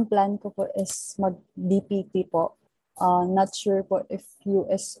on, ang plan ko po is mag-DPT po. Not sure po if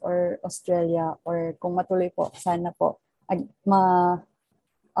US or Australia or kung matuloy po, sana po,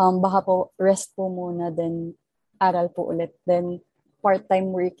 baka po rest po muna, then aral po ulit. Then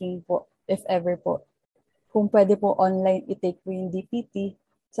part-time working po, if ever po. Kung pwede po online, i-take po yung DPT.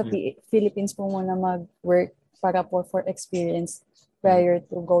 Sa Philippines po muna mag-work para po for experience prior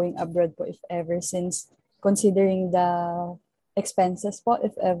to going abroad po if ever, since considering the expenses po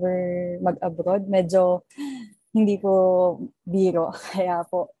if ever mag-abroad, medyo hindi po biro. Kaya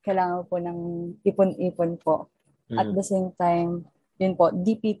po, kailangan po ng ipon-ipon po. At the same time, yun po,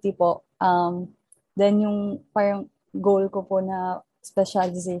 DPT po. Then yung parang goal ko po na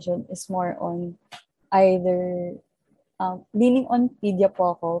specialization is more on either leaning on pedia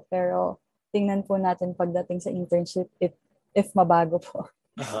po ako, pero tingnan po natin pagdating sa internship if mabago po.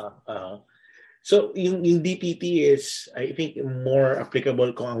 So yung DPT is, I think, more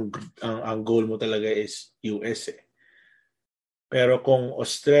applicable kung ang goal mo talaga is US eh. Pero kung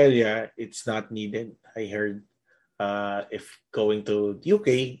Australia, it's not needed. I heard if going to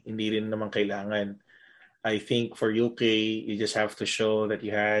UK, hindi rin naman kailangan. I think for UK, you just have to show that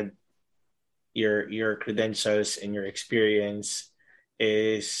you had your credentials and your experience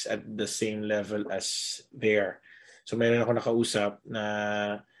is at the same level as there. So meron ako nakausap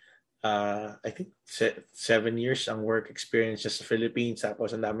na I think 7 years ang work experience sa Philippines,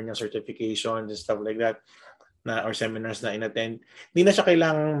 tapos ang dami niyang certifications and stuff like that or seminars na in-attend. Hindi na siya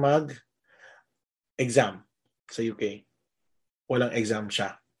kailangang mag-exam sa UK. Walang exam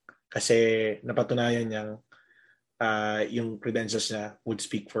siya. Kasi napatunayan niyang yung credentials niya would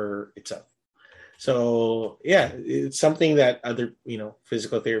speak for itself. So, yeah, it's something that other,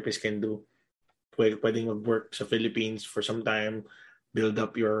 physical therapists can do. Pwedeng mag-work sa Philippines for some time, build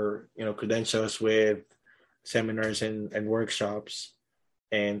up your, credentials with seminars and workshops,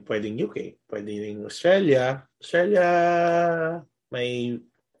 and pwedeng UK, pwedeng Australia. Australia, may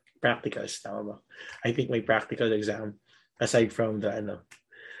practicals, tama ba? I think may practical exam aside from the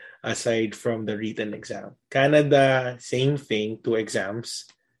written exam. Canada, same thing, 2 exams.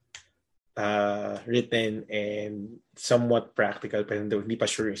 Written and somewhat practical, pero hindi pa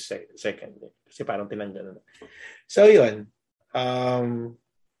sure yung second kasi parang tinanggal na. So yun,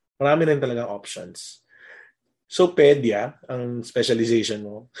 marami rin talagang options. So pedia ang specialization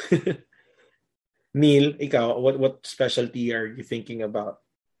mo. Neil, ikaw, what specialty are you thinking about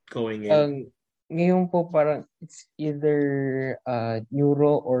going in? Ngayon po parang it's either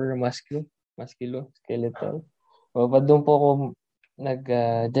neuro or musculoskeletal. Doon po ako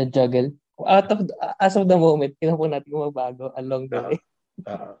nag-juggle. As of the moment, kailangan po natin magbago along the way.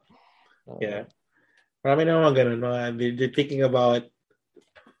 Yeah. Marami naman ganun. They're thinking about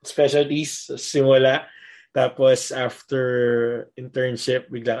specialties simula. Tapos after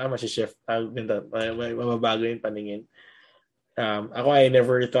internship, biglang masi-shift. Mababago yung paningin. Ako, I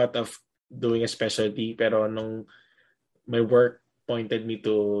never thought of doing a specialty, pero nung my work pointed me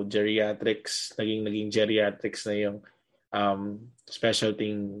to geriatrics, naging geriatrics na yung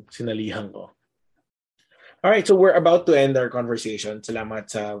specialty sinalihan ko. All right, so we're about to end our conversation. Salamat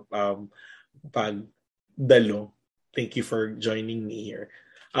sa pagdalo. Thank you for joining me here.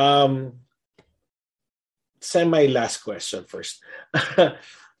 Semi-last question first.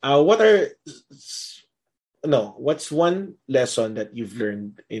 What's one lesson that you've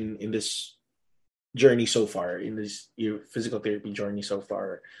learned in this journey so far, in this your physical therapy journey so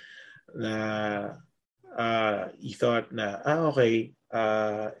far, na you thought na, okay,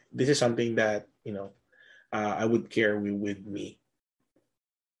 this is something that, I would carry with me?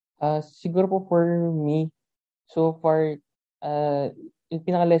 Siguro po for me, so far, yung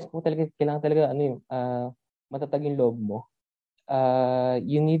pinaka-less po talaga, kailangan talaga, matatag yung loob mo.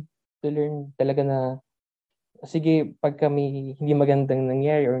 You need to learn talaga na, sige, pag kami hindi magandang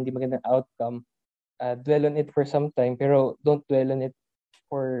nangyari or hindi magandang outcome, dwell on it for some time, pero don't dwell on it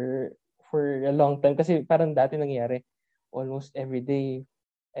for a long time. Kasi parang dati nangyari, almost every day,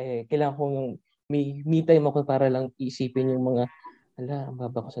 kailangan kong may me time ako para lang isipin yung mga, ang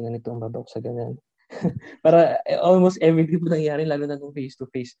baba ko sa ganito, ang baba ko sa ganyan. Para almost every day po nangyari, lalo na nung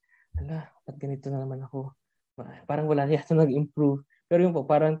face-to-face. Ba't ganito na naman ako? Parang wala yata nag-improve. Pero yun po,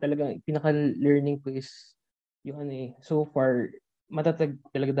 parang talagang pinaka-learning ko is yung so far, matatag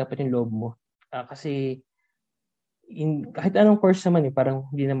talaga dapat yung loob mo. Kasi kahit anong course naman parang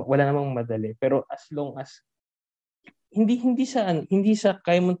wala namang madali. Pero as long as hindi sa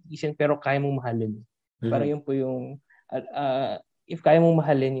kaya mong tiisin pero kaya mong mahalin. Parang yun po yung if kaya mong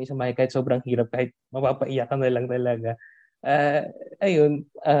mahalin yung isang bahay kahit sobrang hirap, kahit mapapaiyak ka na lang talaga, ayun,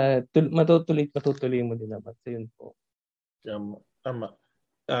 matutuloy mo din naman. So yun po. Tama.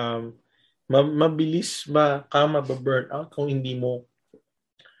 Mabilis ka mababurn out kung hindi mo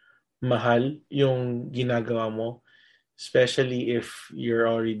mahal yung ginagawa mo, especially if you're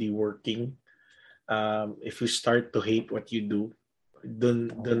already working. If you start to hate what you do,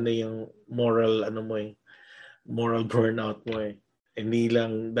 dun na yung moral moral burnout mo . Hindi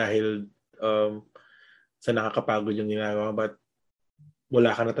lang dahil sa nakakapagod yung ginagawa, but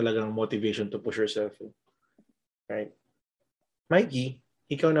wala ka na talagang motivation to push yourself. Right? Mikey,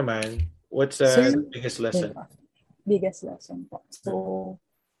 ikaw naman, what's the biggest lesson? Biggest lesson po. So,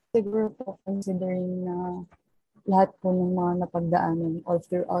 siguro po considering na lahat po ng mga napagdaanan all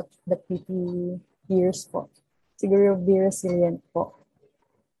throughout the PT years po, siguro be resilient po.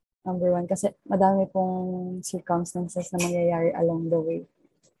 Number one, kasi madami pong circumstances na mangyayari along the way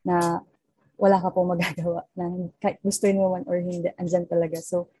na wala ka po magagawa, na kahit gustuin mo man or hindi, andyan talaga.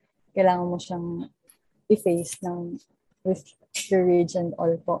 So, kailangan mo siyang i-face with courage and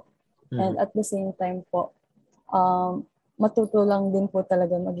all po. And at the same time po, matuto lang din po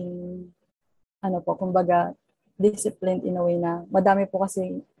talaga maging, kumbaga, disciplined in a way na madami po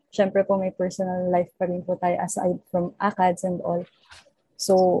kasi, syempre po may personal life pa rin po tayo aside from ACADS and all.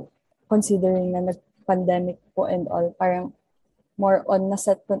 So, considering na nag-pandemic po and all, parang more on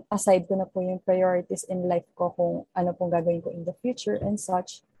naset ko, aside ko na po yung priorities in life ko kung ano pong gagawin ko in the future and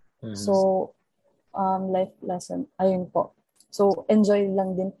such. So, life lesson, ayun po. So, enjoy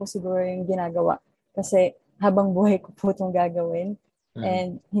lang din po siguro yung ginagawa. Kasi habang buhay ko po itong gagawin.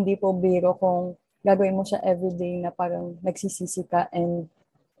 And hindi po biro kung gagawin mo siya everyday na parang nagsisisi ka and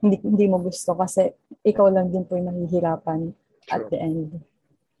hindi mo gusto kasi ikaw lang din po yung mahihirapan at the end.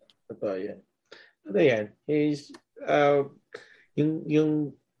 Totoo yan. Is,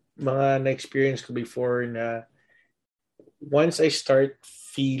 yung mga na-experience ko before na once I start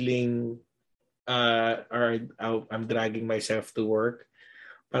feeling or I'm dragging myself to work,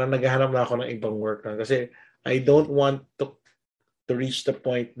 parang naghahanap na ako ng ibang work na. Kasi I don't want to reach the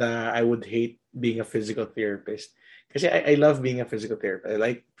point na I would hate being a physical therapist. Kasi I love being a physical therapist. I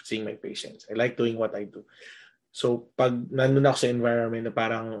like seeing my patients. I like doing what I do. So, pag nandun ako sa environment na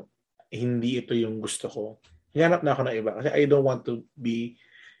parang hindi ito yung gusto ko, hinanap na ako ng iba. Kasi I don't want to be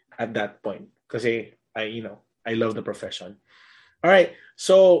at that point. Kasi I love the profession. All right.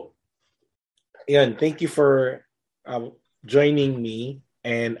 So, yan. Thank you for joining me.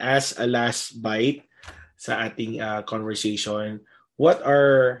 And as a last bite sa ating conversation, what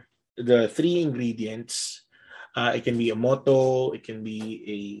are the 3 ingredients? It can be a motto, it can be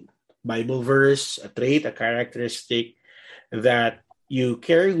a Bible verse, a trait, a characteristic that you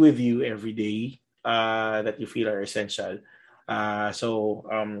carry with you every day that you feel are essential. So,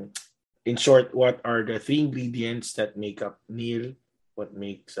 in short, what are the 3 ingredients that make up Neil? What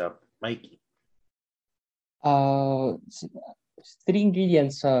makes up Mikey? 3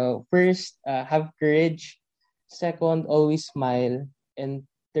 ingredients. First, have courage. Second, always smile. And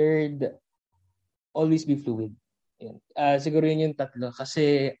third, always be fluid. Siguro yun yung 3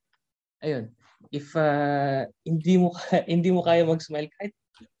 kasi ayun, if hindi mo kaya mag-smile, kahit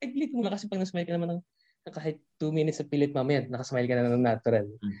mo na kasi pag na-smile ka naman ng kahit 2 minutes sa pilit mamaya, nakasmile ka na ng natural.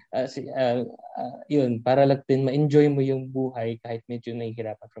 Yun, para lang din ma-enjoy mo yung buhay kahit medyo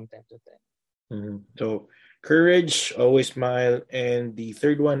nahihirapan from time to time. So, courage, always smile, and the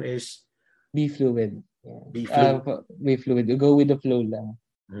third one is? Be fluid. Yeah. Be fluid. You go with the flow lang.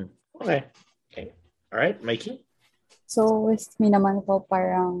 Okay. All right, Mikey? So, with me naman po,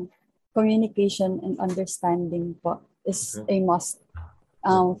 parang communication and understanding po is a must.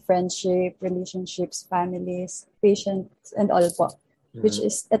 Friendship, relationships, families, patience, and all po. Which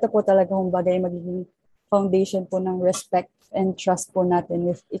is, ito po talaga kung bagay magiging foundation po ng respect and trust po natin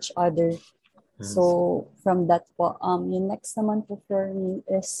with each other. So, from that po, yung next naman po for me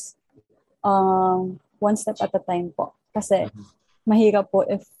is one step at a time po. Kasi, mahirap po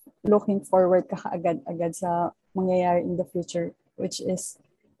if looking forward ka agad-agad sa mangyayari in the future. Which is,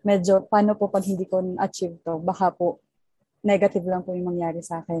 medyo, paano po pag hindi ko na-achieve to? Baka po, negative lang po yung mangyari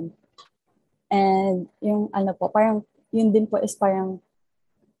sa akin. And yung parang yun din po is parang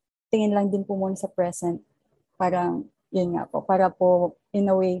tingin lang din po muna sa present. Parang yun nga po. Para po in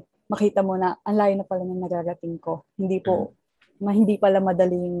a way makita mo na ang layo na pala ng nagarating ko. Hindi pala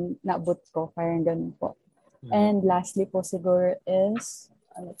madaling naabot ko. Parang ganun po. And lastly po siguro is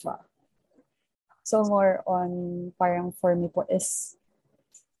so more on parang for me po is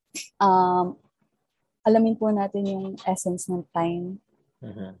alamin po natin yung essence ng time.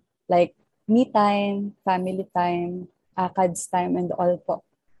 Like, me time, family time, ACADS time, and all po.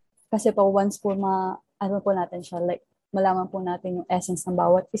 Kasi po, once po natin siya, like, malaman po natin yung essence ng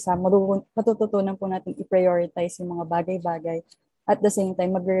bawat isa, matututunan po natin i-prioritize yung mga bagay-bagay. At the same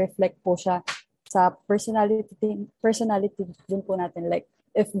time, mag-reflect po siya sa personality din po natin. Like,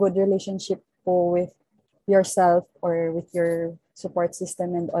 if good relationship po with yourself or with your support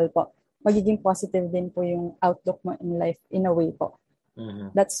system and all po, magiging positive din po yung outlook mo in life in a way po.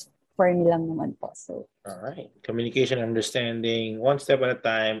 That's for me lang naman po. So, all right. Communication, understanding, one step at a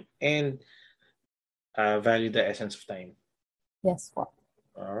time, and value the essence of time. Yes po.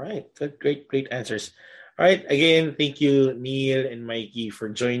 All right. Good, great answers. All right. Again, thank you, Neil and Mikey, for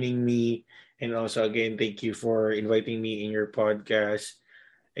joining me. And also, again, thank you for inviting me in your podcast.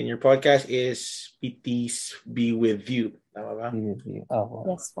 And your podcast is PT's Be With You. Tama ba?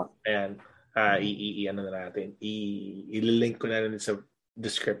 Yes po. Ayan. Ano na natin. I-link ko na rin sa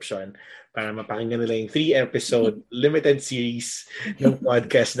description para mapakinggan nila yung 3-episode limited series ng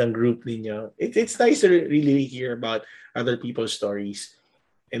podcast ng group ninyo. It's nice to really hear about other people's stories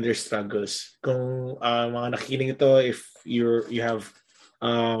and their struggles. Kung mga nakikinig ito, if you have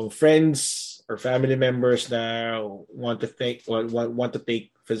friends or family members na want to take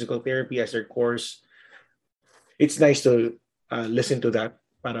physical therapy as their course, it's nice to listen to that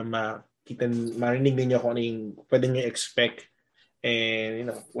para marinig ninyo kung ano yung pwede nyo expect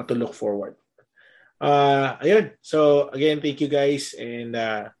and what to look forward. Ayun. So again, thank you guys and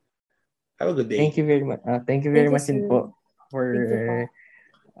have a good day. Thank you very much. Thank you very much din po for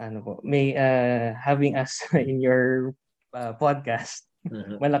having us in your podcast.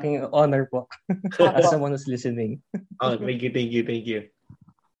 Malaking honor po as someone who's listening. Thank you.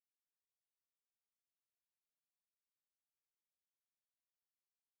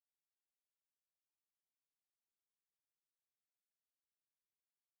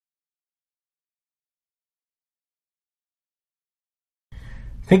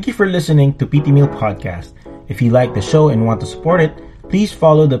 Thank you for listening to PT Meal Podcast. If you like the show and want to support it, please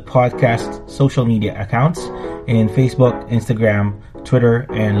follow the podcast social media accounts in Facebook, Instagram, Twitter,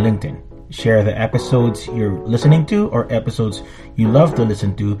 and LinkedIn. Share the episodes you're listening to or episodes you love to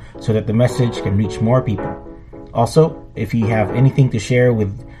listen to so that the message can reach more people. Also, if you have anything to share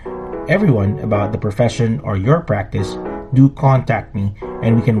with everyone about the profession or your practice, do contact me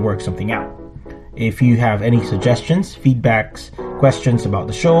and we can work something out. If you have any suggestions, feedbacks, questions about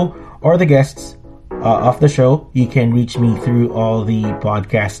the show or the guests of the show, you can reach me through all the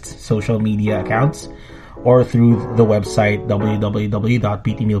podcast's social media accounts or through the website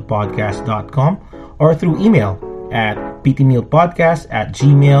www.ptmealpodcast.com or through email at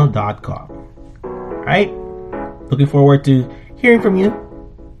ptmealpodcast@gmail.com. All right? Looking forward to hearing from you.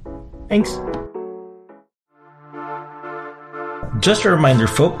 Thanks. Just a reminder,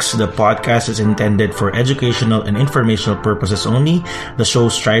 folks, the podcast is intended for educational and informational purposes only. The show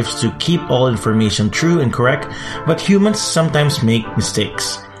strives to keep all information true and correct, but humans sometimes make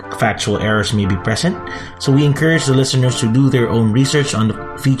mistakes. Factual errors may be present, so we encourage the listeners to do their own research on the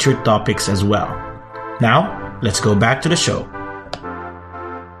featured topics as well. Now, let's go back to the show.